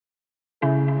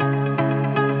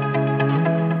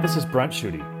This is Brent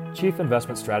Schutte, Chief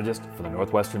Investment Strategist for the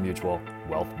Northwestern Mutual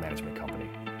Wealth Management Company.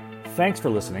 Thanks for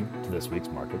listening to this week's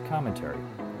market commentary.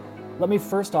 Let me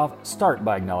first off start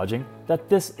by acknowledging that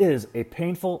this is a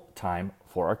painful time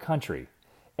for our country,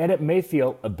 and it may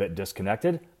feel a bit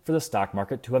disconnected for the stock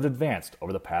market to have advanced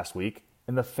over the past week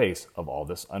in the face of all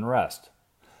this unrest.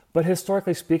 But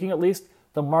historically speaking, at least,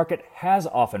 the market has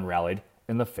often rallied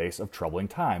in the face of troubling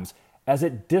times as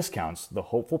it discounts the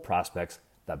hopeful prospects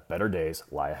that better days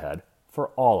lie ahead for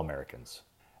all Americans.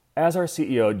 As our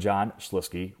CEO John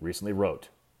Schliske recently wrote,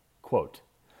 quote,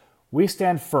 "We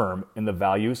stand firm in the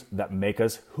values that make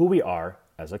us who we are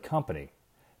as a company.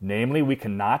 Namely, we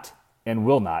cannot and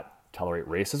will not tolerate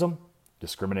racism,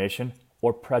 discrimination,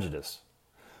 or prejudice.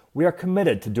 We are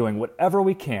committed to doing whatever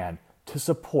we can to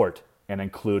support and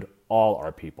include all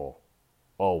our people,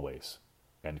 always."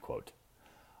 End quote.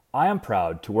 I am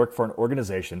proud to work for an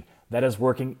organization that is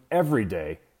working every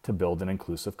day to build an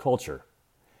inclusive culture.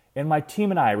 And my team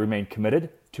and I remain committed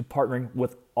to partnering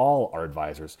with all our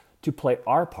advisors to play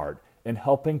our part in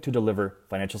helping to deliver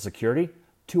financial security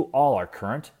to all our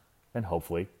current and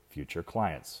hopefully future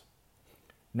clients.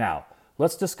 Now,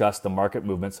 let's discuss the market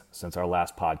movements since our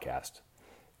last podcast.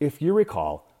 If you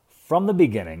recall, from the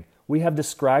beginning, we have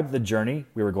described the journey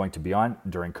we were going to be on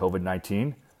during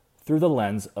COVID-19 through the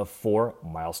lens of 4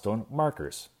 milestone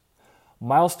markers.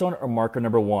 Milestone or marker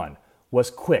number 1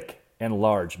 was quick and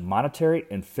large monetary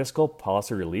and fiscal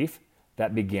policy relief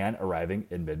that began arriving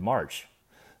in mid-March.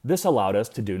 This allowed us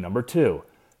to do number 2,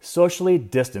 socially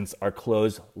distance or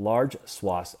close large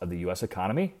swaths of the U.S.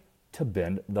 economy to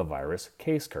bend the virus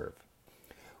case curve.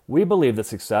 We believe the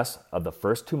success of the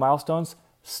first 2 milestones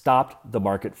stopped the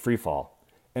market freefall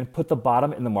and put the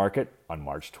bottom in the market on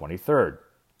March 23rd.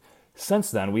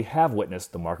 Since then, we have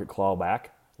witnessed the market claw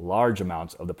back large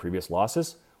amounts of the previous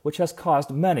losses, which has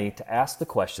caused many to ask the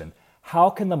question, how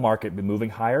can the market be moving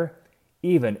higher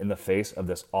even in the face of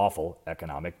this awful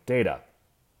economic data?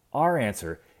 Our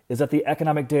answer is that the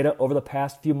economic data over the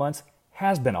past few months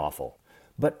has been awful.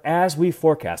 But as we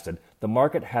forecasted, the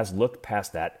market has looked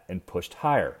past that and pushed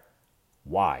higher.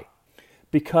 Why?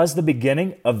 Because the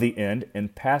beginning of the end in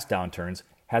past downturns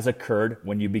has occurred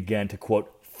when you began to,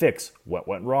 quote, fix what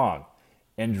went wrong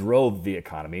and drove the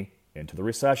economy into the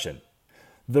recession.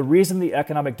 The reason the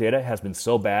economic data has been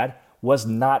so bad was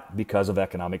not because of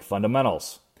economic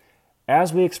fundamentals.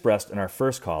 As we expressed in our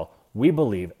first call, we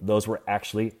believe those were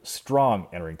actually strong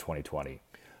entering 2020.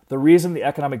 The reason the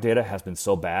economic data has been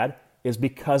so bad is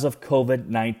because of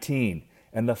COVID-19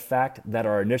 and the fact that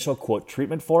our initial, quote,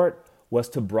 treatment for it was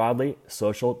to broadly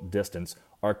social distance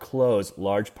or close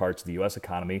large parts of the U.S.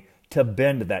 economy to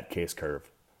bend that case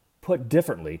curve. Put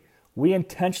differently, we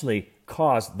intentionally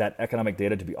caused that economic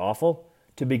data to be awful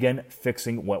to begin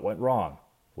fixing what went wrong,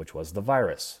 which was the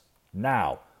virus.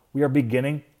 Now, we are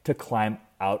beginning to climb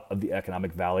out of the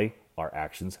economic valley our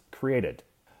actions created.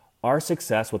 Our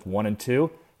success with 1 and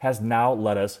 2 has now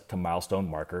led us to milestone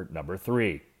marker number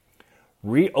 3,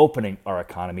 reopening our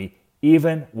economy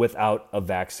even without a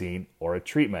vaccine or a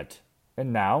treatment.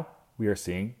 And now we are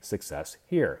seeing success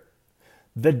here.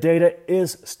 The data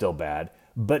is still bad,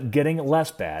 but getting less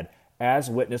bad,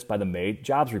 as witnessed by the May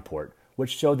jobs report,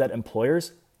 which showed that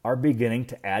employers are beginning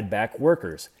to add back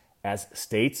workers as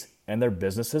states and their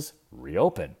businesses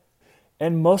reopen.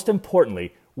 And most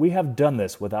importantly, we have done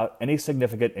this without any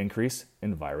significant increase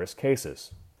in virus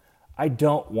cases. I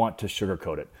don't want to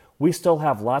sugarcoat it. We still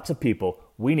have lots of people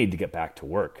we need to get back to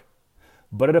work.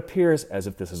 But it appears as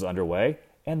if this is underway,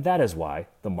 and that is why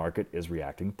the market is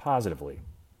reacting positively.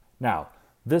 Now,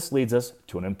 this leads us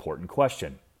to an important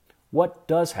question. What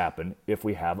does happen if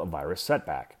we have a virus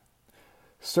setback?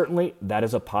 Certainly, that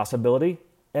is a possibility,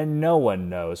 and no one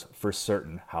knows for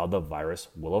certain how the virus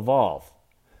will evolve.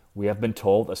 We have been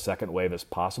told a second wave is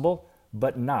possible,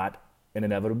 but not an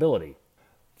inevitability.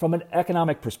 From an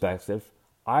economic perspective,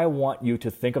 I want you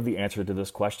to think of the answer to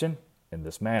this question in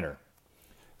this manner.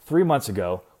 3 months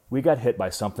ago, we got hit by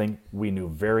something we knew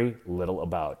very little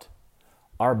about.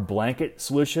 Our blanket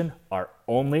solution, our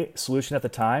only solution at the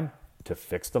time to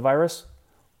fix the virus,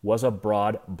 was a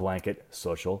broad blanket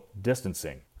social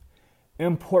distancing.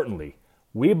 Importantly,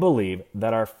 we believe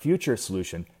that our future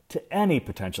solution to any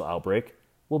potential outbreak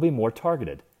will be more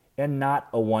targeted and not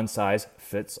a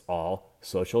one-size-fits-all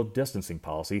social distancing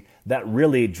policy that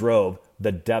really drove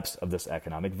the depths of this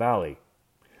economic valley.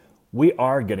 We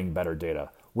are getting better data.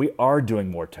 We are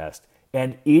doing more tests.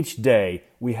 And each day,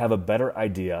 we have a better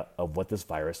idea of what this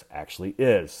virus actually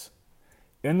is.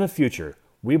 In the future,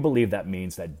 we believe that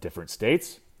means that different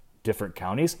states, different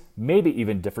counties, maybe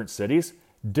even different cities,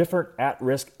 different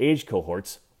at-risk age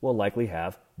cohorts will likely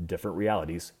have different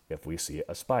realities if we see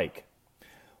a spike.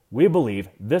 We believe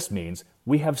this means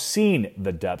we have seen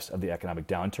the depths of the economic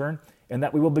downturn and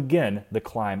that we will begin the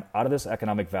climb out of this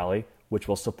economic valley, which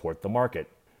will support the market.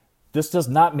 This does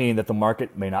not mean that the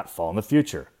market may not fall in the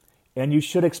future, and you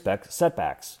should expect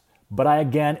setbacks. But I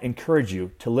again encourage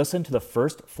you to listen to the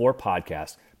first 4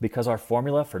 podcasts because our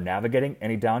formula for navigating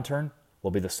any downturn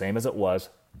will be the same as it was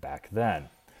back then.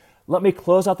 Let me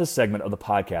close out this segment of the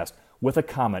podcast with a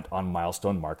comment on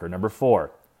milestone marker number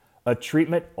 4, a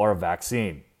treatment or a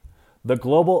vaccine. The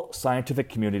global scientific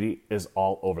community is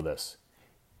all over this.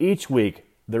 Each week,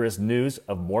 there is news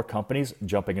of more companies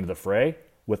jumping into the fray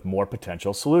with more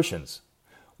potential solutions.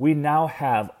 We now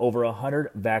have over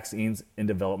 100 vaccines in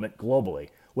development globally,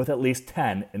 with at least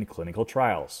 10 in clinical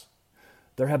trials.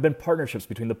 There have been partnerships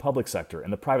between the public sector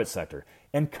and the private sector,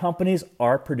 and companies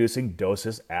are producing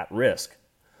doses at risk.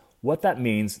 What that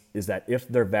means is that if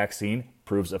their vaccine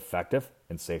proves effective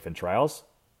and safe in trials,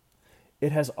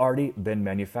 it has already been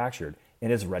manufactured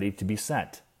and is ready to be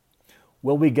sent.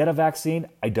 Will we get a vaccine?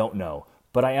 I don't know,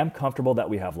 but I am comfortable that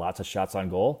we have lots of shots on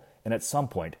goal, and at some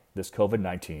point, this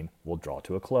COVID-19 will draw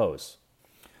to a close.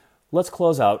 Let's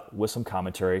close out with some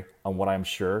commentary on what I'm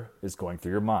sure is going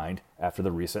through your mind after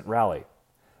the recent rally.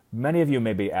 Many of you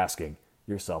may be asking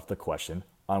yourself the question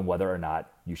on whether or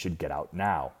not you should get out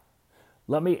now.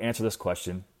 Let me answer this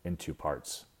question in 2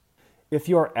 parts. If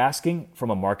you are asking from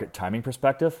a market timing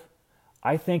perspective,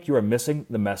 I think you are missing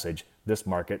the message this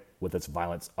market, with its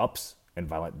violent ups and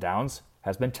violent downs,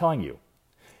 has been telling you.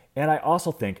 And I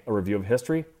also think a review of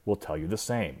history will tell you the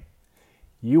same.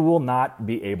 You will not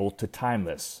be able to time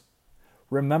this.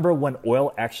 Remember when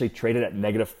oil actually traded at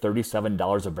negative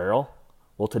 $37 a barrel?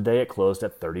 Well, today it closed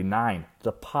at $39,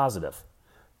 the positive.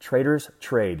 Traders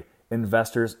trade,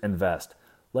 investors invest.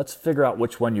 Let's figure out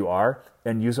which one you are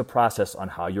and use a process on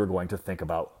how you're going to think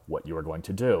about what you are going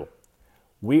to do.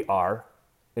 We are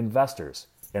investors,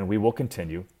 and we will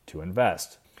continue to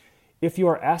invest. If you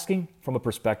are asking from a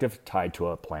perspective tied to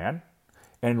a plan,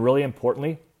 and really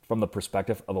importantly, from the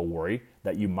perspective of a worry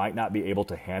that you might not be able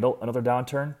to handle another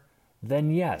downturn,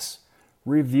 then yes,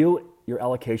 review your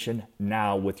allocation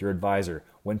now with your advisor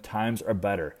when times are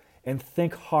better, and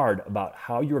think hard about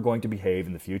how you are going to behave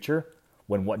in the future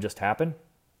when what just happened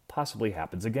possibly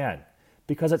happens again,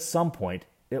 because at some point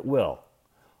it will.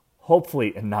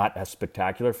 Hopefully in not as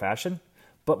spectacular fashion,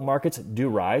 but markets do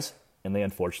rise and they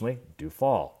unfortunately do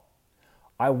fall.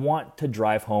 I want to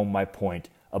drive home my point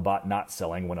about not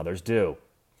selling when others do.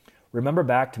 Remember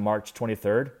back to March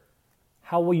 23rd?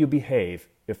 How will you behave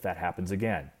if that happens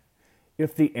again?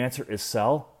 If the answer is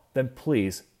sell, then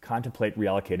please contemplate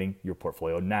reallocating your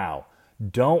portfolio now.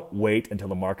 Don't wait until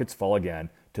the markets fall again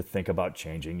to think about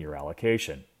changing your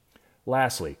allocation.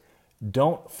 Lastly,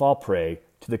 don't fall prey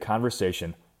to the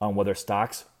conversation on whether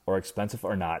stocks are expensive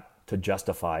or not to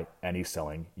justify any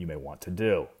selling you may want to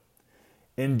do.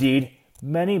 Indeed,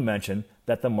 many mention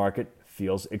that the market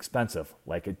feels expensive,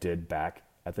 like it did back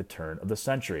at the turn of the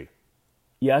century.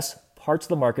 Yes, parts of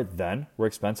the market then were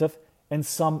expensive, and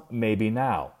some may be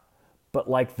now. But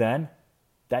like then,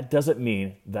 that doesn't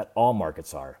mean that all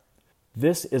markets are.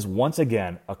 This is once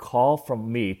again a call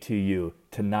from me to you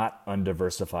to not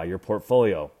undiversify your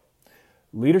portfolio.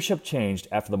 Leadership changed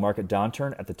after the market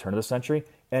downturn at the turn of the century,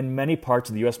 and many parts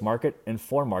of the U.S. market and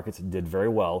foreign markets did very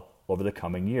well over the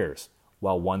coming years,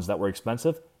 while ones that were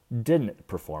expensive didn't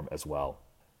perform as well.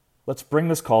 Let's bring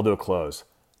this call to a close.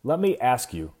 Let me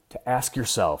ask you to ask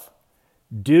yourself,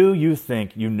 do you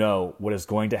think you know what is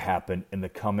going to happen in the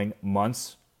coming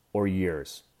months or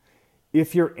years?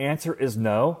 If your answer is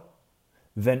no,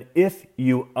 then if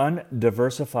you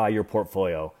undiversify your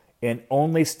portfolio and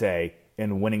only stay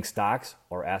in winning stocks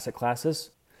or asset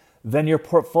classes, then your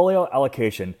portfolio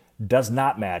allocation does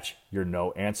not match your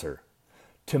no answer.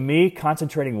 To me,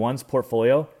 concentrating one's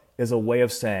portfolio is a way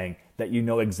of saying that you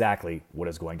know exactly what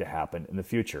is going to happen in the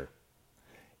future.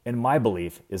 And my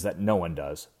belief is that no one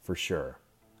does, for sure.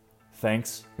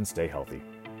 Thanks, and stay healthy.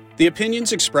 The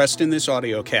opinions expressed in this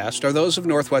audiocast are those of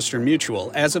Northwestern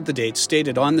Mutual as of the date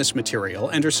stated on this material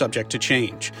and are subject to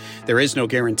change. There is no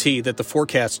guarantee that the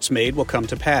forecasts made will come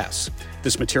to pass.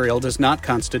 This material does not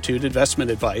constitute investment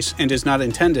advice and is not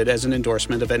intended as an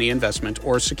endorsement of any investment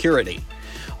or security.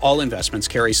 All investments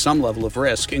carry some level of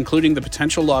risk, including the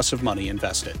potential loss of money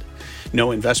invested.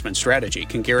 No investment strategy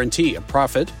can guarantee a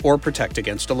profit or protect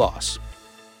against a loss.